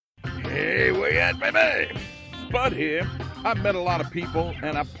right, baby. Spud here. I've met a lot of people,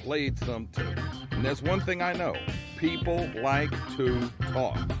 and I've played some too. And there's one thing I know. People like to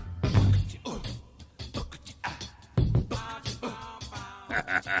talk.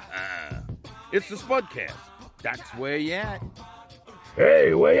 It's the SPUDCAST. That's where you at.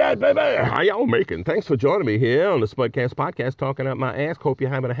 Hey, where you at, baby? How y'all making? Thanks for joining me here on the SPUDCAST podcast, talking up my ass. Hope you're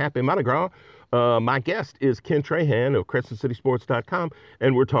having a happy Mardi Gras. My guest is Ken Trahan of CrescentCitySports.com,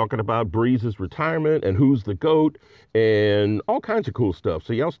 and we're talking about Brees' retirement and who's the GOAT and all kinds of cool stuff.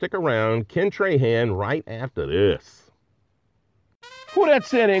 So y'all stick around. Ken Trahan right after this. Who that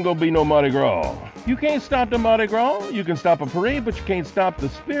said ain't gonna be no Mardi Gras? You can't stop the Mardi Gras. You can stop a parade, but you can't stop the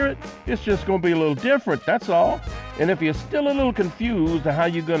spirit. It's just gonna be a little different, that's all. And if you're still a little confused on how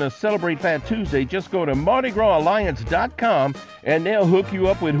you're gonna celebrate Fat Tuesday, just go to MardiGrasAlliance.com and they'll hook you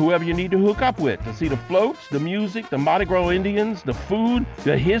up with whoever you need to hook up with to see the floats, the music, the Mardi Gras Indians, the food,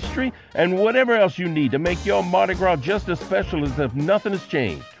 the history, and whatever else you need to make your Mardi Gras just as special as if nothing has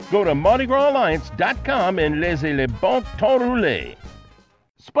changed. Go to MardiGrasAlliance.com and laissez les bons temps rouler.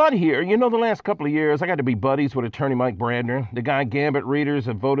 Spud here. You know, the last couple of years, I got to be buddies with attorney Mike Brandner, the guy Gambit readers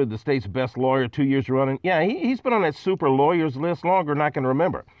have voted the state's best lawyer 2 years running. Yeah, he's been on that super lawyers list longer than I can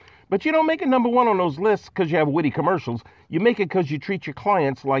remember. But you don't make it number one on those lists because you have witty commercials. You make it because you treat your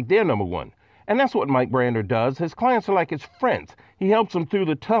clients like they're number one. And that's what Mike Brandner does. His clients are like his friends. He helps them through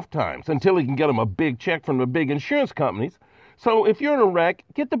the tough times until he can get them a big check from the big insurance companies. So if you're in a wreck,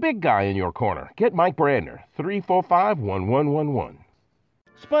 get the big guy in your corner. Get Mike Brandner, 345-1111.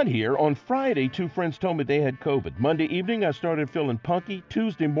 Spud here. On Friday, two friends told me they had COVID. Monday evening, I started feeling punky.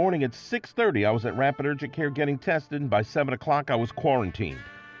 Tuesday morning at 6:30, I was at Rapid Urgent Care getting tested, and by 7 o'clock, I was quarantined.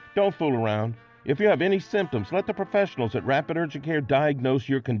 Don't fool around. If you have any symptoms, let the professionals at Rapid Urgent Care diagnose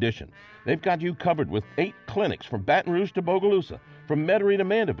your condition. They've got you covered with 8 clinics from Baton Rouge to Bogalusa, from Metairie to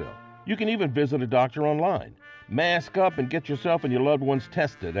Mandeville. You can even visit a doctor online. Mask up and get yourself and your loved ones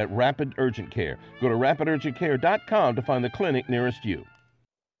tested at Rapid Urgent Care. Go to rapidurgentcare.com to find the clinic nearest you.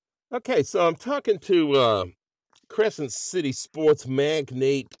 Okay, so I'm talking to Crescent City sports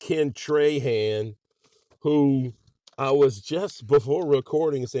magnate Ken Trahan, who I was just before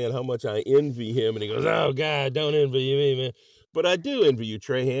recording saying how much I envy him, and he goes, "Oh God, don't envy me, man." But I do envy you,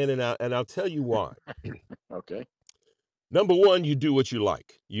 Trahan, and I'll tell you why. Okay. Number one, you do what you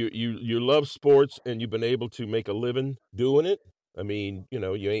like. You love sports, and you've been able to make a living doing it. I mean, you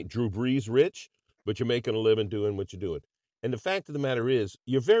know, you ain't Drew Brees rich, but you're making a living doing what you're doing. And the fact of the matter is,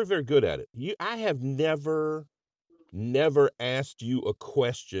 you're very, very good at it. I have never asked you a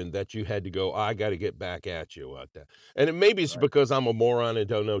question that you had to go, I got to get back at you about that. And maybe it's because I'm a moron and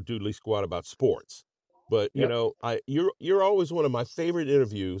don't know doodly squat about sports. But, you know, you're always one of my favorite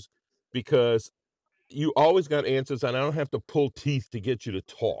interviews because you always got answers, and I don't have to pull teeth to get you to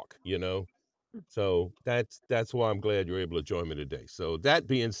talk, you know. So that's why I'm glad you're able to join me today. So that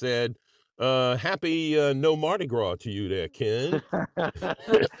being said, happy no Mardi Gras to you there, Ken.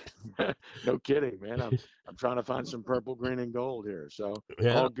 No kidding, man. I'm trying to find some purple, green, and gold here. So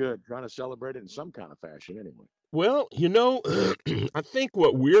all good. Trying to celebrate it in some kind of fashion anyway. Well, you know, I think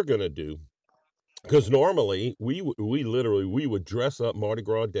what we're gonna do, because normally we would dress up Mardi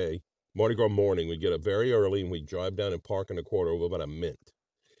Gras day, Mardi Gras morning. We'd get up very early and we'd drive down and park in the quarter over about a mint.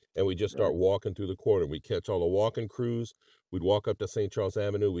 And we just start walking through the quarter. We'd catch all the walking crews. We'd walk up to St. Charles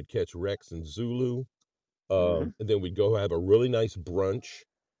Avenue. We'd catch Rex and Zulu. And then we'd go have a really nice brunch.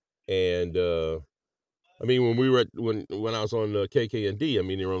 And I mean, when we were when I was on KKND, I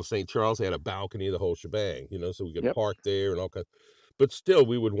mean, they were on St. Charles. They had a balcony, the whole shebang, you know, so we could park there and all kinds. But still,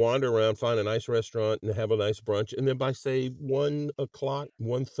 we would wander around, find a nice restaurant, and have a nice brunch. And then by say 1 o'clock,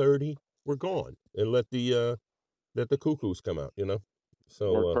 1:30, we're gone, and let the cuckoos come out, you know.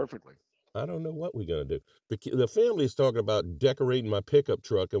 So worked perfectly. I don't know what we're gonna do. The family is talking about decorating my pickup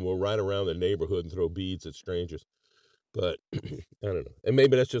truck, and we'll ride around the neighborhood and throw beads at strangers. But I don't know. And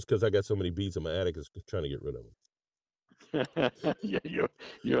maybe that's just because I got so many beads in my attic, is trying to get rid of them. Yeah,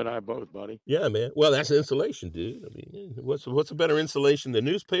 you and I both, buddy. Yeah, man. Well, that's insulation, dude. I mean, what's a better insulation than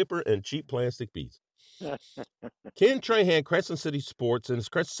newspaper and cheap plastic beads? Ken Trahan, Crescent City Sports, and it's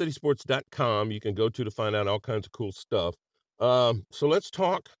CrescentCitySports.com. You can go to find out all kinds of cool stuff. So let's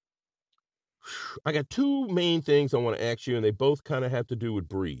talk. I got two main things I want to ask you, and they both kind of have to do with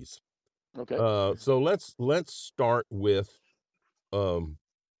Brees. Okay. So let's start with,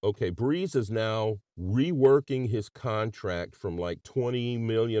 okay, Brees is now reworking his contract from like $20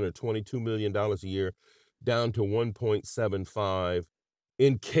 million or $22 million a year down to 1.75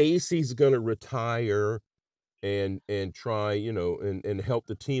 in case he's going to retire and try, you know, and help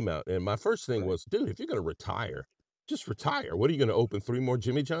the team out. And my first thing was, dude, if you're going to retire, just retire. What are you going to open 3 more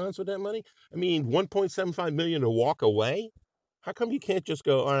Jimmy Johns with that money? I mean, 1.75 million to walk away. How come you can't just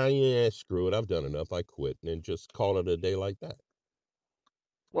go, oh, yeah, screw it, I've done enough, I quit, and just call it a day like that?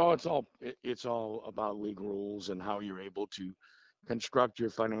 Well, it's all about league rules and how you're able to construct your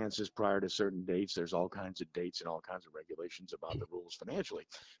finances prior to certain dates. There's all kinds of dates and all kinds of regulations about the rules financially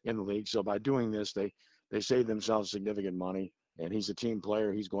in the league. So by doing this, they save themselves significant money. And he's a team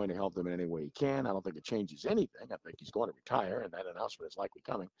player. He's going to help them in any way he can. I don't think it changes anything. I think he's going to retire, and that announcement is likely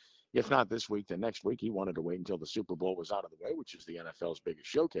coming. If not this week, then next week. He wanted to wait until the Super Bowl was out of the way, which is the NFL's biggest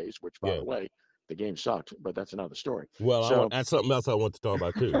showcase, which, by Yeah. the way, the game sucked, but that's another story. Well, So that's something else I want to talk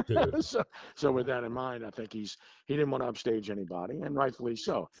about too. so with that in mind, I think he didn't want to upstage anybody, and rightfully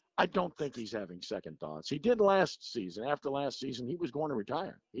so. I don't think he's having second thoughts. He did last season. After last season, he was going to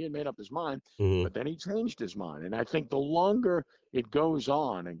retire. He had made up his mind, but then he changed his mind. And I think the longer it goes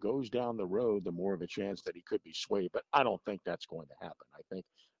on and goes down the road, the more of a chance that he could be swayed. But I don't think that's going to happen. I think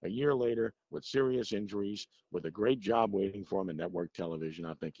a year later, with serious injuries, with a great job waiting for him in network television,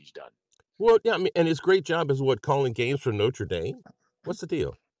 I think he's done. Well, yeah, I mean, and his great job is what, calling games for Notre Dame. What's the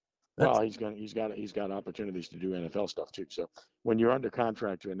deal? Well, he's got opportunities to do NFL stuff too. So when you're under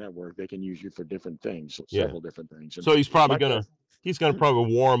contract to a network, they can use you for different things, several different things. And so he's gonna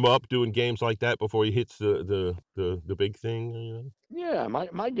probably warm up doing games like that before he hits the big thing. You know? Yeah,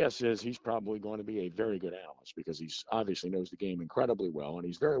 my guess is he's probably going to be a very good analyst because he's obviously knows the game incredibly well, and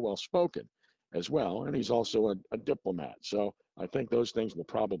he's very well spoken as well, and he's also a diplomat. So I think those things will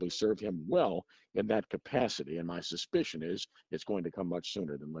probably serve him well in that capacity. And my suspicion is it's going to come much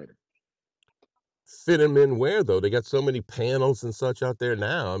sooner than later. Fit him in where though? They got so many panels and such out there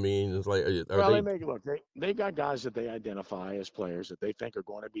now. I mean, it's like, they got guys that they identify as players that they think are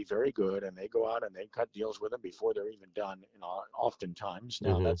going to be very good, and they go out and they cut deals with them before they're even done. Oftentimes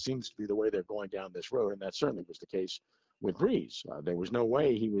now that seems to be the way they're going down this road, and that certainly was the case with Brees. There was no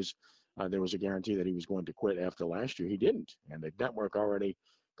way there was a guarantee that he was going to quit after last year. He didn't, and the network already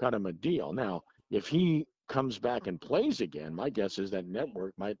cut him a deal. Now, if he comes back and plays again, my guess is that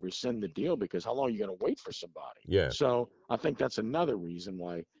network might rescind the deal because how long are you going to wait for somebody? Yeah. So I think that's another reason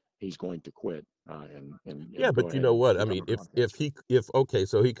why he's going to quit. But you know what? I mean,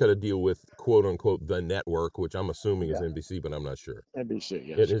 so he cut a deal with quote unquote the network, which I'm assuming is NBC, but I'm not sure. NBC,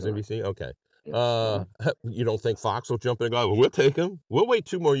 yes. It is correct. NBC? Okay. Yes. You don't think Fox will jump in and go, well, we'll take him. We'll wait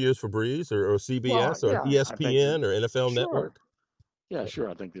 2 more years for Brees or CBS or ESPN or NFL Network? Yeah, sure.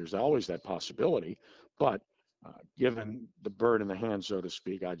 I think there's always that possibility. But given the bird in the hand, so to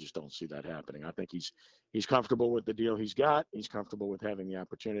speak, I just don't see that happening. I think he's comfortable with the deal he's got. He's comfortable with having the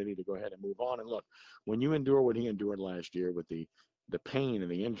opportunity to go ahead and move on. And look, when you endure what he endured last year with the pain and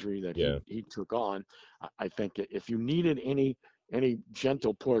the injury that he took on, I think if you needed any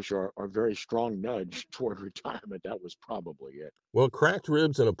gentle push or very strong nudge toward retirement, that was probably it. Well, cracked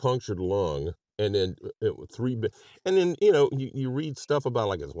ribs and a punctured lung, and then and then you read stuff about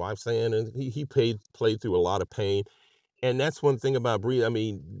like his wife saying, and he played through a lot of pain, and that's one thing about Brees. I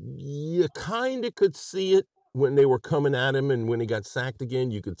mean, you kind of could see it when they were coming at him, and when he got sacked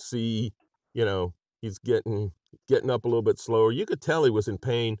again, you could see, he's getting up a little bit slower. You could tell he was in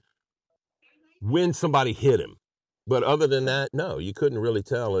pain when somebody hit him. But other than that, no, you couldn't really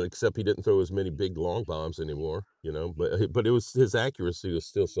tell, except he didn't throw as many big long bombs anymore, But it was his accuracy was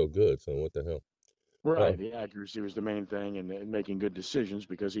still so good. So what the hell? Right, the accuracy was the main thing, and making good decisions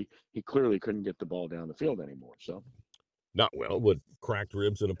because he clearly couldn't get the ball down the field anymore. So not well with cracked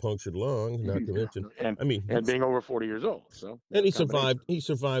ribs and a punctured lung, not to mention, and being over 40 years old. So and he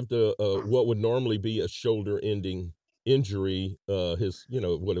survived what would normally be a shoulder-ending injury. His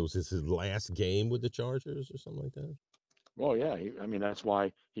his last game with the Chargers or something like that. Well, yeah. That's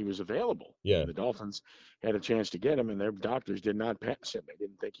why he was available. Yeah. The Dolphins had a chance to get him, and their doctors did not pass him. They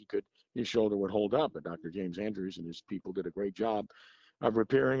didn't think his shoulder would hold up. But Dr. James Andrews and his people did a great job of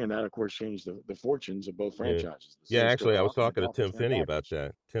repairing, and that, of course, changed the fortunes of both franchises. Yeah, actually, I was talking to Tim Finney about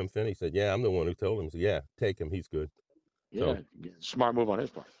that. Tim Finney said, yeah, I'm the one who told him. So, yeah, take him. He's good. Yeah, smart move on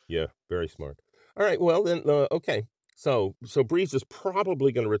his part. Yeah, very smart. All right, well, then, okay. So Brees is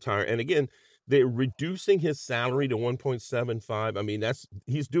probably going to retire. And again, they're reducing his salary to 1.75. I mean,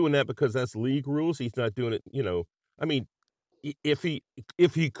 he's doing that because that's league rules. He's not doing it, if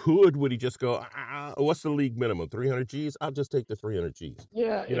he could, would he just go, what's the league minimum? 300 G's? I'll just take the 300 G's.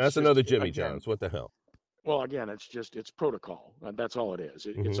 Yeah. That's another Jimmy Johns. What the hell? Well, again, it's protocol. That's all it is.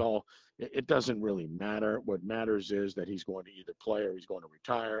 It doesn't really matter. What matters is that he's going to either play or he's going to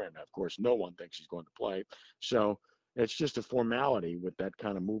retire. And of course, no one thinks he's going to play. So it's just a formality with that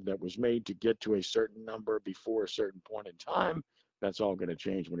kind of move that was made to get to a certain number before a certain point in time. That's all going to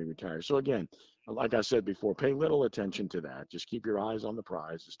change when he retires. So again, like I said before, pay little attention to that. Just keep your eyes on the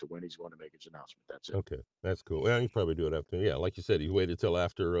prize as to when he's going to make his announcement. That's it. Okay, that's cool. Well, you probably do it after. Yeah, like you said, he waited till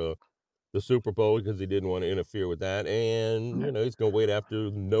after the Super Bowl because he didn't want to interfere with that, and Yeah, he's gonna wait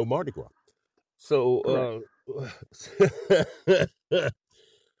after no Mardi Gras. correct. So,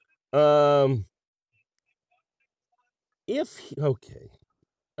 um, okay,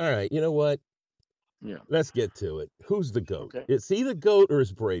 all right, you know what? Yeah. Let's get to it. Who's the GOAT? Okay. Is he the GOAT or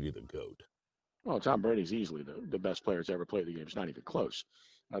is Brady the GOAT? Well, Tom Brady's easily the best player that's ever played the game. It's not even close.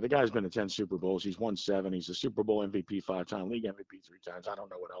 The guy's been to 10 Super Bowls. He's won 7. He's a Super Bowl MVP 5 times, league MVP 3 times. I don't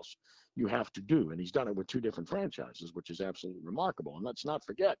know what else you have to do. And he's done it with 2 different franchises, which is absolutely remarkable. And let's not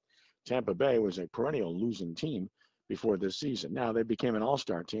forget, Tampa Bay was a perennial losing team before this season. Now they became an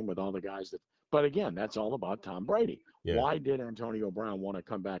all-star team with all the guys that, but again, that's all about Tom Brady. Yeah. Why did Antonio Brown want to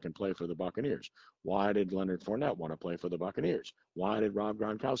come back and play for the Buccaneers? Why did Leonard Fournette want to play for the Buccaneers? Why did Rob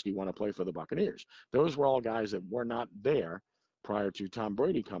Gronkowski want to play for the Buccaneers? Those were all guys that were not there prior to Tom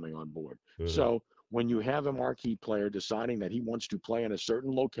Brady coming on board. Mhm. So when you have a marquee player deciding that he wants to play in a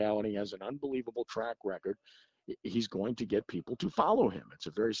certain locality, has an unbelievable track record, he's going to get people to follow him. It's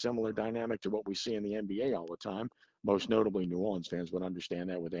a very similar dynamic to what we see in the NBA all the time. Most notably, New Orleans fans would understand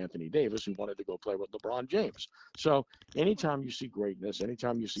that with Anthony Davis, who wanted to go play with LeBron James. So anytime you see greatness,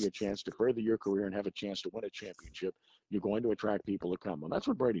 anytime you see a chance to further your career and have a chance to win a championship, you're going to attract people to come. Well, that's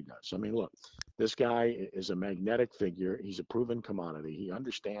what Brady does. I mean, look, this guy is a magnetic figure. He's a proven commodity. He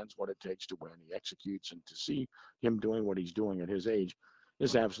understands what it takes to win. He executes, and to see him doing what he's doing at his age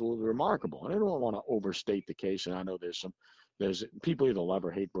is absolutely remarkable. And I don't want to overstate the case. And I know there's people either love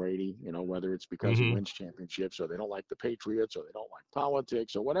or hate Brady, whether it's because he wins championships or they don't like the Patriots or they don't like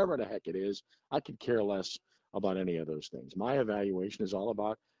politics or whatever the heck it is. I could care less about any of those things. My evaluation is all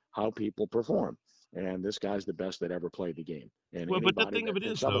about how people perform. And this guy's the best that ever played the game. And Well, but the anybody thing of that it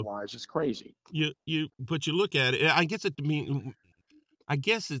is, thinks though, otherwise is crazy. but you look at it. I guess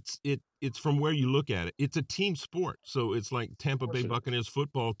it's from where you look at it. It's a team sport, so it's like Tampa Bay Buccaneers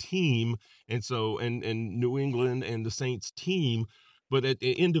football team, and New England and the Saints team. But at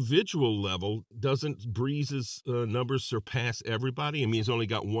the individual level, doesn't Brees's numbers surpass everybody? I mean, he's only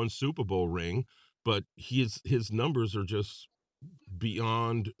got 1 Super Bowl ring, but his numbers are just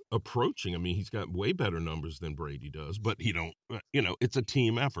beyond approaching. I mean, he's got way better numbers than Brady does, but it's a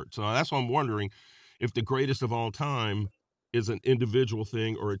team effort. So that's why I'm wondering if the greatest of all time is an individual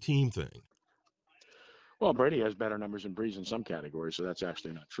thing or a team thing. Well, Brady has better numbers than Brees in some categories, so that's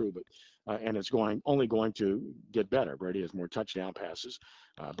actually not true. But and it's only going to get better. Brady has more touchdown passes.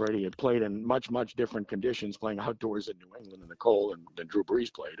 Brady had played in much different conditions, playing outdoors in New England in the cold, than Drew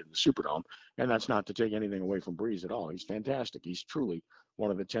Brees played in the Superdome. And that's not to take anything away from Brees at all. He's fantastic. He's truly one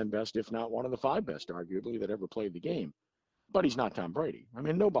of the 10 best, if not one of the 5 best, arguably, that ever played the game. But he's not Tom Brady. I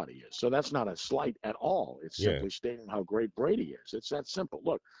mean, nobody is. So that's not a slight at all. It's simply stating how great Brady is. It's that simple.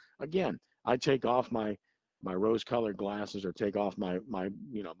 Look, again, I take off my rose-colored glasses or take off my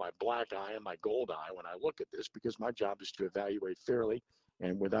black eye and my gold eye when I look at this, because my job is to evaluate fairly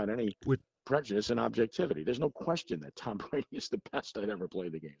and without any prejudice and objectivity. There's no question that Tom Brady is the best that ever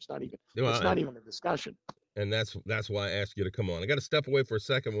played the game. It's not even a discussion. And that's why I asked you to come on. I got to step away for a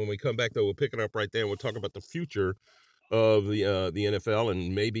second. When we come back, though, we'll pick it up right there and we'll talk about the future of the NFL,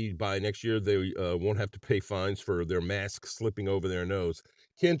 and maybe by next year they won't have to pay fines for their masks slipping over their nose.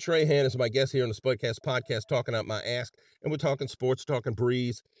 Ken Trahan is my guest here on the SPUDCAST podcast, talking out my ass, and we're talking sports, talking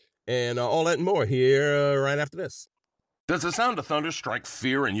Brees, and all that and more here right after this. Does the sound of thunder strike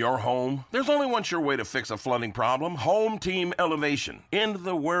fear in your home? There's only one sure way to fix a flooding problem: Home Team Elevation. End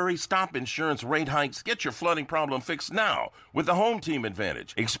the worry, stop insurance rate hikes, get your flooding problem fixed now with the Home Team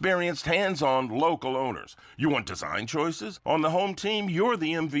Advantage. Experienced, hands-on, local owners. You want design choices? On the Home Team, you're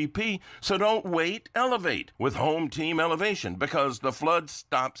the MVP, so don't wait, elevate with Home Team Elevation, because the flood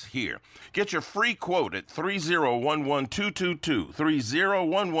stops here. Get your free quote at 3011222,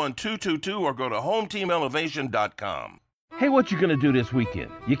 3011222, or go to hometeamelevation.com. Hey, what you gonna do this weekend?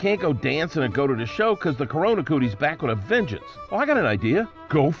 You can't go dancing or go to the show because the Corona Cootie's back with a vengeance. Oh, I got an idea.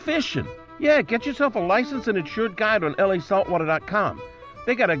 Go fishing. Yeah, get yourself a licensed and insured guide on lasaltwater.com.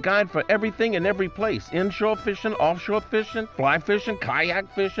 They got a guide for everything and every place. Inshore fishing, offshore fishing, fly fishing,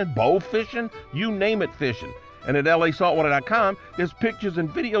 kayak fishing, bow fishing, you name it fishing. And at lasaltwater.com, there's pictures and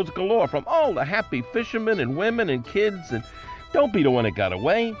videos galore from all the happy fishermen and women and kids. And don't be the one that got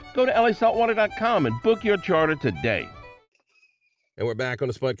away. Go to lasaltwater.com and book your charter today. And we're back on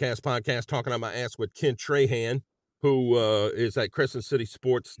the SPUDCAST podcast, talking on my ass with Ken Trahan, who is at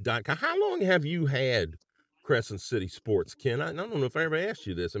CrescentCitySports.com. How long have you had Crescent City Sports, Ken? I don't know if I ever asked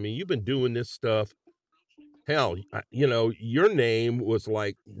you this. I mean, you've been doing this stuff. Hell, your name was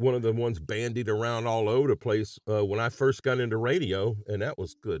like one of the ones bandied around all over the place when I first got into radio, and that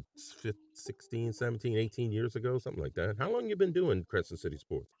was good 16, 17, 18 years ago, something like that. How long you been doing Crescent City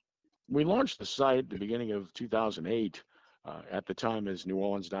Sports? We launched the site at the beginning of 2008. At the time as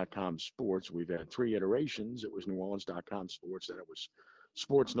NewOrleans.com Sports. We've had three iterations. It was NewOrleans.com Sports, then it was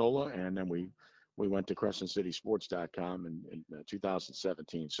Sports NOLA, and then we went to CrescentCitySports.com in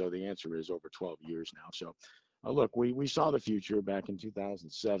 2017. So the answer is over 12 years now. So look, we saw the future back in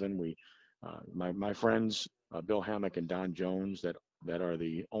 2007. My friends Bill Hammock and Don Jones that are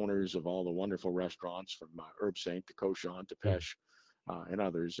the owners of all the wonderful restaurants from Herb Saint to Cochon to Pesh and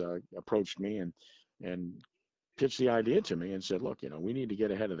others approached me and pitched the idea to me and said, look, we need to get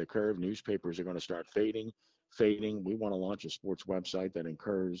ahead of the curve. Newspapers are going to start fading. We want to launch a sports website that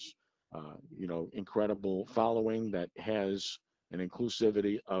incurs, incredible following that has an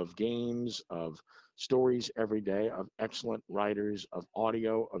inclusivity of games, of stories every day, of excellent writers, of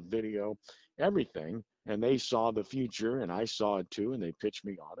audio, of video, everything. And they saw the future, and I saw it too, and they pitched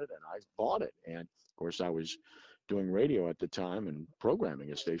me on it, and I bought it. And of course, I was doing radio at the time and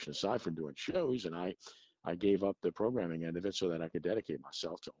programming a station aside from doing shows, and I gave up the programming end of it so that I could dedicate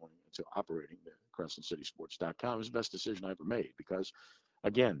myself to operating the CrescentCitySports.com. It was the best decision I ever made because,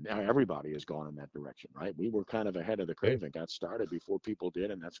 again, now everybody has gone in that direction, right? We were kind of ahead of the curve and got started before people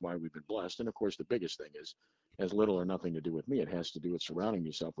did, and that's why we've been blessed. And of course, the biggest thing is, has little or nothing to do with me. It has to do with surrounding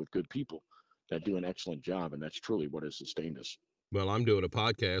yourself with good people that do an excellent job, and that's truly what has sustained us. Well, I'm doing a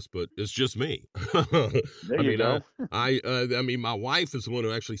podcast, but it's just me. There you go. I mean, my wife is the one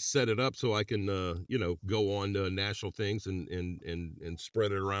who actually set it up so I can, go on national things and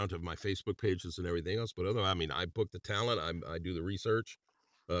spread it around to my Facebook pages and everything else. But I book the talent. I do the research.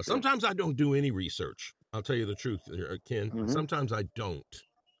 Sometimes I don't do any research. I'll tell you the truth, Ken. Mm-hmm. Sometimes I don't,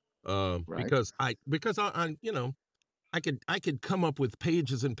 Right. because I could come up with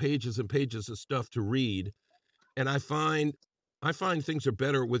pages and pages and pages of stuff to read, and I find things are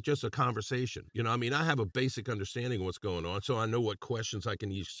better with just a conversation. I have a basic understanding of what's going on, so I know what questions I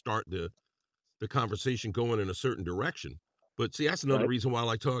can start the conversation going in a certain direction. But see, that's another reason why I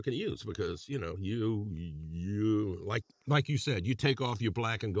like talking to you, is because, you like you said, you take off your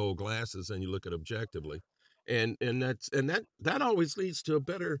black and gold glasses and you look at objectively. And that always leads to a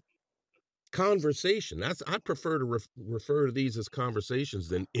better conversation. I prefer to refer to these as conversations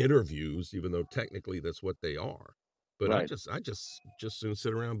than interviews, even though technically that's what they are. But Right. I just soon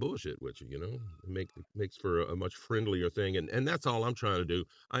sit around bullshit with you, It makes for a much friendlier thing, and that's all I'm trying to do.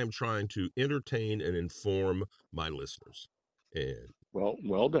 I am trying to entertain and inform my listeners. And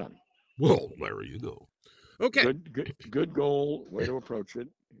Well done. well, there you go. Okay. Good goal. Way to approach it.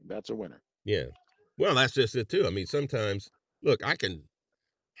 That's a winner. Yeah. Well, that's just it too. I mean, sometimes, look, I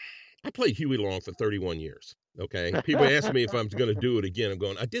played Huey Long for 31 years. Okay. People ask me if I'm going to do it again. I'm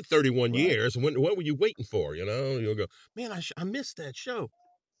going, I did 31 years. What were you waiting for? You'll go, man, I missed that show.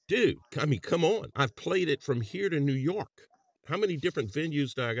 Dude, I mean, come on. I've played it from here to New York. How many different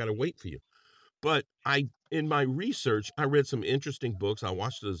venues do I got to wait for you? But in my research, I read some interesting books. I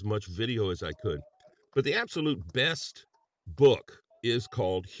watched as much video as I could. But the absolute best book is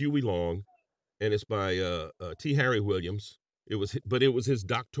called Huey Long, and it's by T. Harry Williams. It was his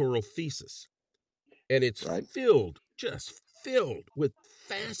doctoral thesis. And it's just filled with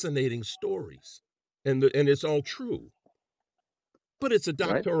fascinating stories. And it's all true. But it's a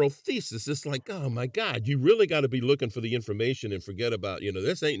doctoral thesis. It's like, oh my God, you really got to be looking for the information and forget about,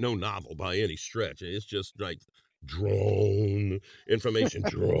 this ain't no novel by any stretch. It's just like drone information,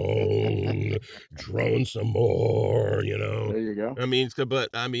 drone some more, There you go.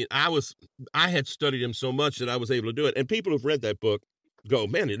 I had studied him so much that I was able to do it. And people who've read that book go,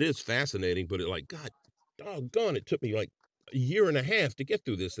 man, it is fascinating, but God doggone, it took me like a year and a half to get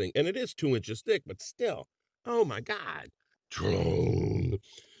through this thing. And it is 2 inches thick, but still, oh my God. Drone.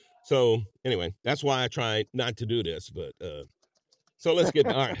 So anyway, that's why I try not to do this. But so let's get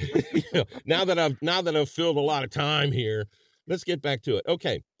all right. Now that I've filled a lot of time here, let's get back to it.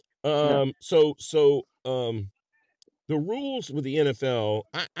 Okay. So the rules with the NFL,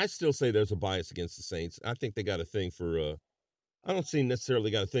 I still say there's a bias against the Saints. I think they got a thing for I don't see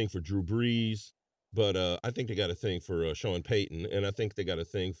necessarily got a thing for Drew Brees, but I think they got a thing for Sean Payton, and I think they got a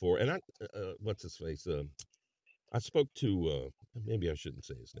thing for what's his face. I spoke to maybe I shouldn't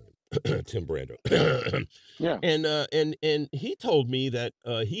say his name, Tim Brando. Yeah. And he told me that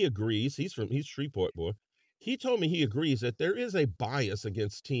he agrees. He's Shreveport boy. He told me he agrees that there is a bias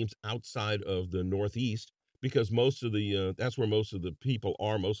against teams outside of the Northeast because most of the that's where most of the people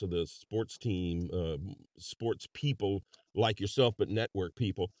are. Most of the sports people like yourself, but network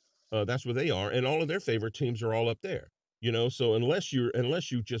people That's where they are, and all of their favorite teams are all up there. You know, so unless you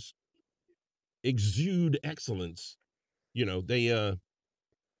just exude excellence, you know,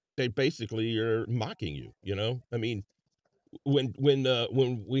 they basically are mocking you. You know, I mean, when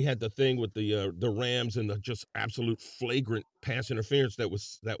we had the thing with the Rams and the just absolute flagrant pass interference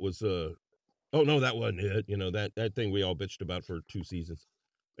oh no, that wasn't it. You know, that thing we all bitched about for 2 seasons.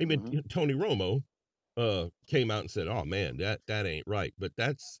 I mean, Mm-hmm. Tony Romo came out and said, "Oh man, that ain't right." But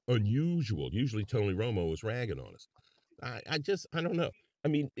that's unusual. Usually Tony Romo was ragging on us. I don't know. I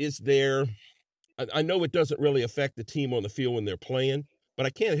mean, is there? I know it doesn't really affect the team on the field when they're playing, but I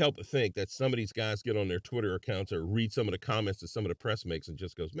can't help but think that some of these guys get on their Twitter accounts or read some of the comments that some of the press makes and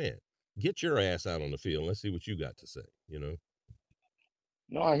just goes, "Man, get your ass out on the field. Let's see what you got to say." You know?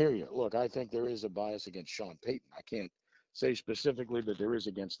 No, I hear you. Look, I think there is a bias against Sean Payton. I can't say specifically that there is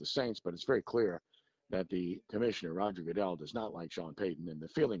against the Saints, but it's very clear that the commissioner, Roger Goodell, does not like Sean Payton, and the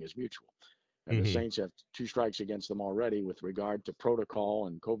feeling is mutual. And the Mm-hmm. Saints have 2 strikes against them already with regard to protocol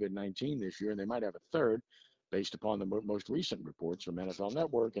and COVID-19 this year, and they might have a third based upon the most recent reports from NFL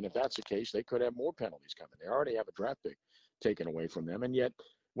Network. And if that's the case, they could have more penalties coming. They already have a draft pick taken away from them, and yet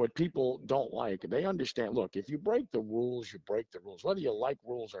what people don't like, they understand, look, if you break the rules, you break the rules. Whether you like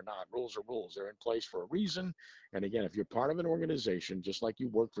rules or not, rules are rules. They're in place for a reason. And again, if you're part of an organization, just like you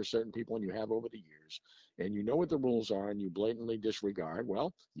work for certain people and you have over the years, and you know what the rules are and you blatantly disregard,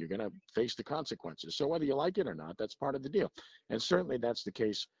 well, you're going to face the consequences. So whether you like it or not, that's part of the deal. And certainly that's the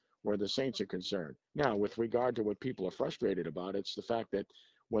case where the Saints are concerned. Now, with regard to what people are frustrated about, it's the fact that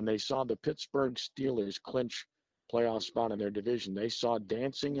when they saw the Pittsburgh Steelers clinch playoff spot in their division, they saw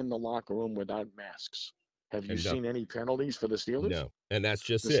dancing in the locker room without masks. Have you And seen any penalties for the Steelers? no, and that's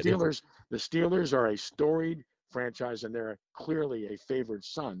The just it. Steelers, the Steelers are a storied franchise, and they're clearly a favored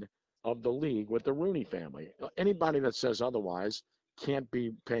son of the league with the Rooney family. Anybody that says otherwise can't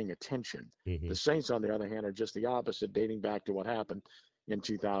be paying attention. Mm-hmm. The Saints, on the other hand, are just the opposite, dating back to what happened in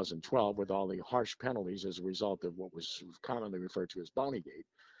 2012 with all the harsh penalties as a result of what was commonly referred to as Bountygate.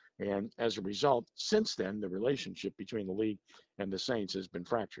 And as a result, since then, the relationship between the league and the Saints has been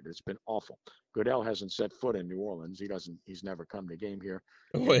fractured. It's been awful. Goodell hasn't set foot in New Orleans. He's never come to game here.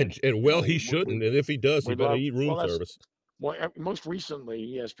 Oh, and well, he shouldn't. And if he does, he better eat room service. Well, most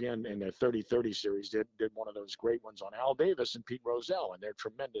recently, ESPN in their 30-30 series did one of those great ones on Al Davis and Pete Rozelle and their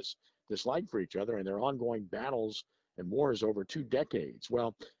tremendous dislike for each other and their ongoing battles and wars over 2 decades.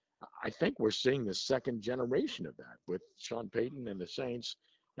 Well, I think we're seeing the second generation of that with Sean Payton and the Saints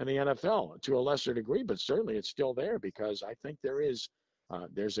and the NFL to a lesser degree, but certainly it's still there because I think there's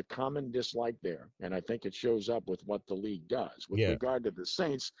a common dislike there, and I think it shows up with what the league does. With regard to the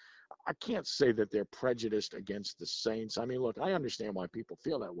Saints, I can't say that they're prejudiced against the Saints. I mean, look, I understand why people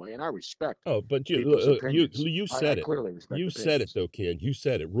feel that way, and I respect. Oh, but you said it. Clearly respect. You said it though, Ken. You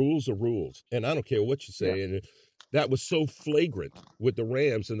said it. Rules are rules, and I don't care what you say. Yeah. And that was so flagrant with the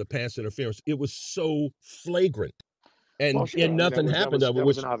Rams and the pass interference. It was so flagrant. And, well, sure. Nothing happened of it. That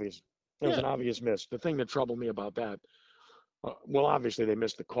was an obvious miss. The thing that troubled me about that, well, obviously they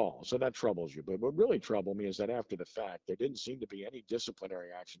missed the call, so that troubles you. But what really troubled me is that after the fact, there didn't seem to be any disciplinary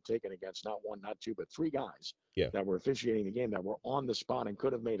action taken against not 1, not 2, but 3 guys that were officiating the game that were on the spot and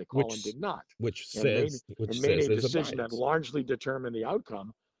could have made a call and did not. Made a decision that largely determined the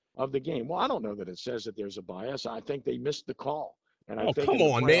outcome of the game. Well, I don't know that it says that there's a bias. I think they missed the call. And I think come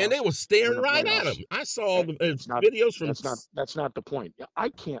on, man! They were staring right at him. I saw the videos from. That's not the point. I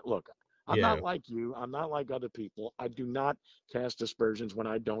can't look. I'm not like you. I'm not like other people. I do not cast aspersions when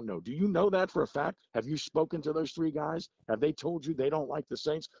I don't know. Do you know that for a fact? Have you spoken to those 3 guys? Have they told you they don't like the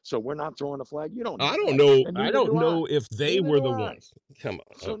Saints, so we're not throwing a flag? You don't know. I don't know. I don't know if they were the ones. Come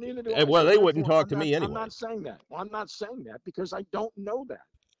on. So neither do I. Well, they wouldn't talk to me anyway. I'm not saying that. Well, I'm not saying that because I don't know that.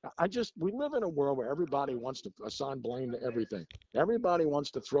 We live in a world where everybody wants to assign blame to everything. Everybody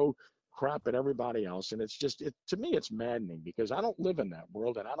wants to throw crap at everybody else. And it's just, to me, it's maddening because I don't live in that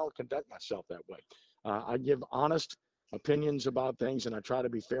world and I don't conduct myself that way. I give honest opinions about things and I try to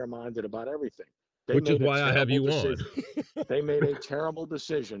be fair-minded about everything. Which is why I have you on. They made a terrible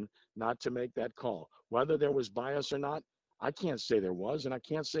decision not to make that call. Whether there was bias or not, I can't say there was, and I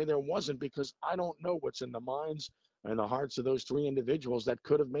can't say there wasn't because I don't know what's in the minds and the hearts of those 3 individuals that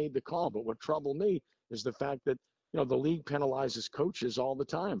could have made the call. But what troubled me is the fact that, the league penalizes coaches all the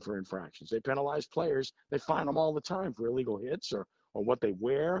time for infractions. They penalize players. They fine them all the time for illegal hits or what they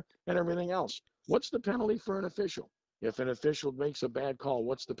wear and everything else. What's the penalty for an official? If an official makes a bad call,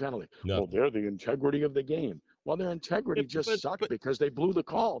 what's the penalty? Nothing. Well, they're the integrity of the game. Well, their integrity sucked because they blew the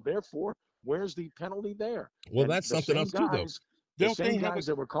call. Therefore, where's the penalty there? Well, that's something else too, though. The same guys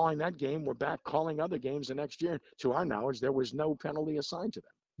that were calling that game were back calling other games the next year. To our knowledge, there was no penalty assigned to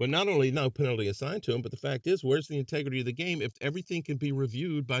them. But not only no penalty assigned to him, but the fact is, where's the integrity of the game if everything can be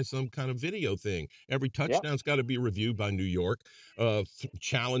reviewed by some kind of video thing? Every Yep. touchdown's got to be reviewed by New York.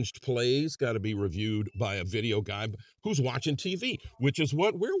 Challenged plays got to be reviewed by a video guy who's watching TV, which is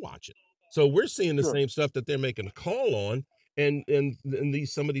what we're watching. So we're seeing the Sure. same stuff that they're making a call on, and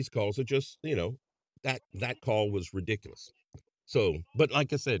some of these calls are just, that call was ridiculous. So, but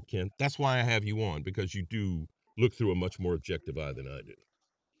like I said, Ken, that's why I have you on, because you do look through a much more objective eye than I do.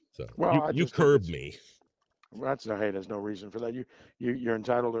 So Well, I you just think curbed me. hey, there's no reason for that. You're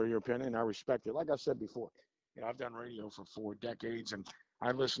entitled to your opinion. I respect it. Like I said before, I've done radio for 4 decades, and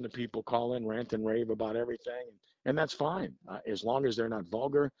I listen to people call in, rant and rave about everything, and that's fine as long as they're not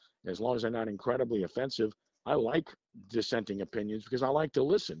vulgar, as long as they're not incredibly offensive. I like dissenting opinions because I like to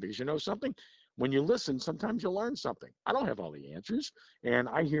listen. Because you know something, when you listen, sometimes you learn something. I don't have all the answers, and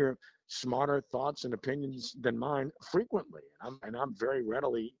I hear smarter thoughts and opinions than mine frequently, and I'm very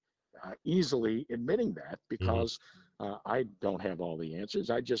readily easily admitting that because I don't have all the answers.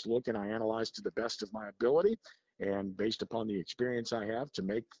 I just look and I analyze to the best of my ability and based upon the experience I have to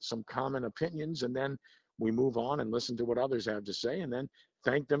make some common opinions. And then we move on and listen to what others have to say and then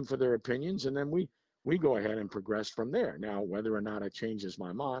thank them for their opinions. And then we go ahead and progress from there. Now, whether or not it changes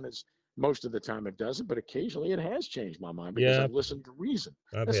my mind is most of the time it doesn't, but occasionally it has changed my mind because Yeah, I've listened to reason.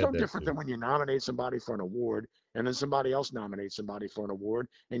 I've It's had no that different too. than when you nominate somebody for an award and then somebody else nominates somebody for an award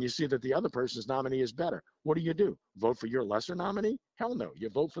and you see that the other person's nominee is better. What do? Vote for your lesser nominee? Hell no. You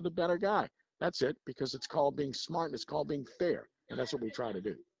vote for the better guy. That's it, because it's called being smart and it's called being fair. And that's what we try to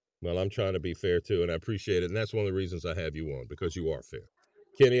do. Well, I'm trying to be fair too, and I appreciate it. And that's one of the reasons I have you on, because you are fair.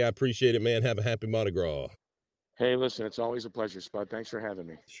 Kenny, I appreciate it, man. Have a happy Mardi Gras. Hey, listen, it's always a pleasure, Spud. Thanks for having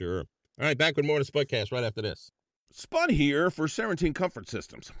me. Sure. All right, back with more of the SPUDCAST right after this. Spud here for Serentine Comfort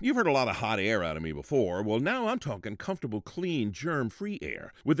Systems. You've heard a lot of hot air out of me before. Well, now I'm talking comfortable, clean, germ-free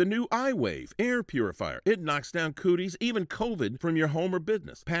air with the new iWave air purifier. It knocks down cooties, even COVID, from your home or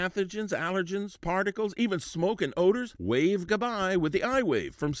business. Pathogens, allergens, particles, even smoke and odors. Wave goodbye with the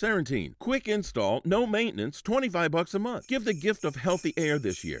iWave from Serentine. Quick install, no maintenance, $25 a month. Give the gift of healthy air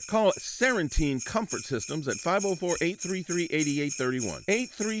this year. Call Serentine Comfort Systems at 504-833-8831.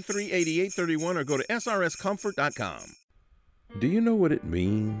 833-8831 or go to srscomfort.com. Do you know what it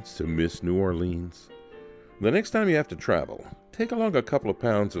means to miss New Orleans? The next time you have to travel, take along a couple of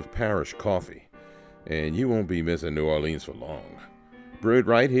pounds of Parish coffee, and you won't be missing New Orleans for long. Brewed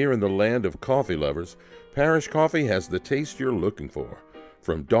right here in the land of coffee lovers, Parish Coffee has the taste you're looking for.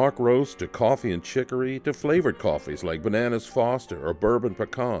 From dark roast to coffee and chicory to flavored coffees like Bananas Foster or Bourbon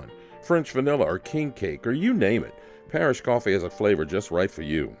Pecan, French Vanilla or King Cake, or you name it, Parish Coffee has a flavor just right for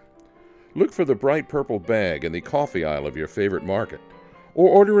you. Look for the bright purple bag in the coffee aisle of your favorite market. Or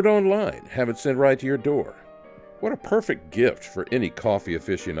order it online, have it sent right to your door. What a perfect gift for any coffee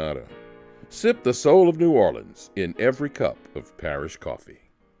aficionado. Sip the soul of New Orleans in every cup of Parish Coffee.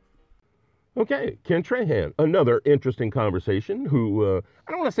 Okay, Ken Trahan, another interesting conversation who,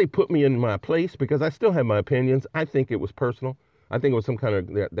 I don't want to say put me in my place because I still have my opinions. I think it was personal. I think it was some kind of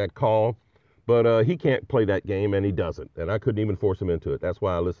that call. But he can't play that game, and he doesn't. And I couldn't even force him into it. That's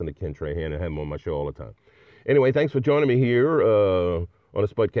why I listen to Ken Trahan and have him on my show all the time. Anyway, thanks for joining me here on the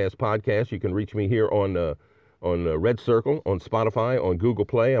SPUDCAST podcast. You can reach me here on Red Circle, on Spotify, on Google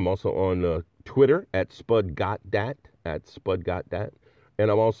Play. I'm also on Twitter at SpudGotDat,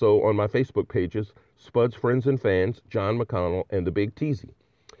 And I'm also on my Facebook pages, Spud's Friends and Fans, John McConnell, and the Big Teasy.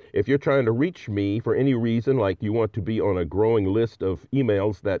 If you're trying to reach me for any reason, like you want to be on a growing list of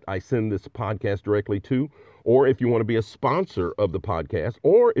emails that I send this podcast directly to, or if you want to be a sponsor of the podcast,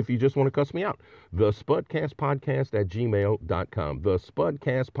 or if you just want to cuss me out, the SPUDCASTpodcast@gmail.com. The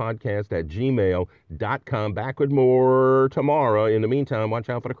SPUDCASTpodcast@gmail.com. Back with more tomorrow. In the meantime, watch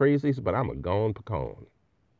out for the crazies, but I'm a gone pecan.